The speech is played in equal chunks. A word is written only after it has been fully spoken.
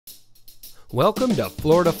Welcome to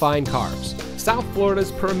Florida Fine Cars, South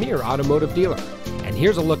Florida's premier automotive dealer. And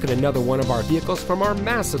here's a look at another one of our vehicles from our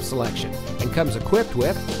massive selection, and comes equipped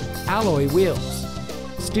with alloy wheels,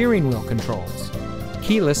 steering wheel controls,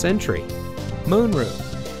 keyless entry,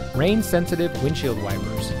 moonroof, rain-sensitive windshield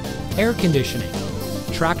wipers, air conditioning,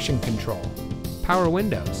 traction control, power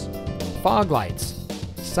windows, fog lights,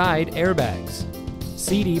 side airbags,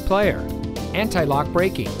 CD player, anti-lock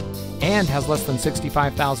braking, and has less than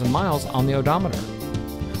 65,000 miles on the odometer.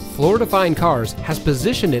 Florida Fine Cars has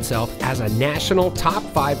positioned itself as a national top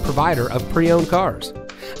 5 provider of pre-owned cars.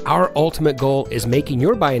 Our ultimate goal is making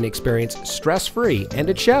your buying experience stress-free, and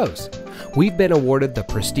it shows. We've been awarded the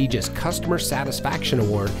prestigious Customer Satisfaction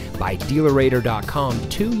Award by DealerRater.com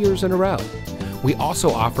 2 years in a row. We also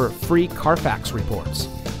offer free Carfax reports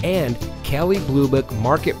and Kelley Blue Book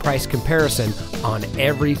market price comparison on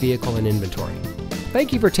every vehicle in inventory.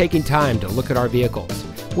 Thank you for taking time to look at our vehicles.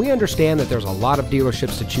 We understand that there's a lot of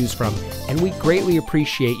dealerships to choose from, and we greatly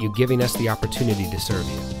appreciate you giving us the opportunity to serve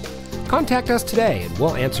you. Contact us today and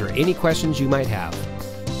we'll answer any questions you might have.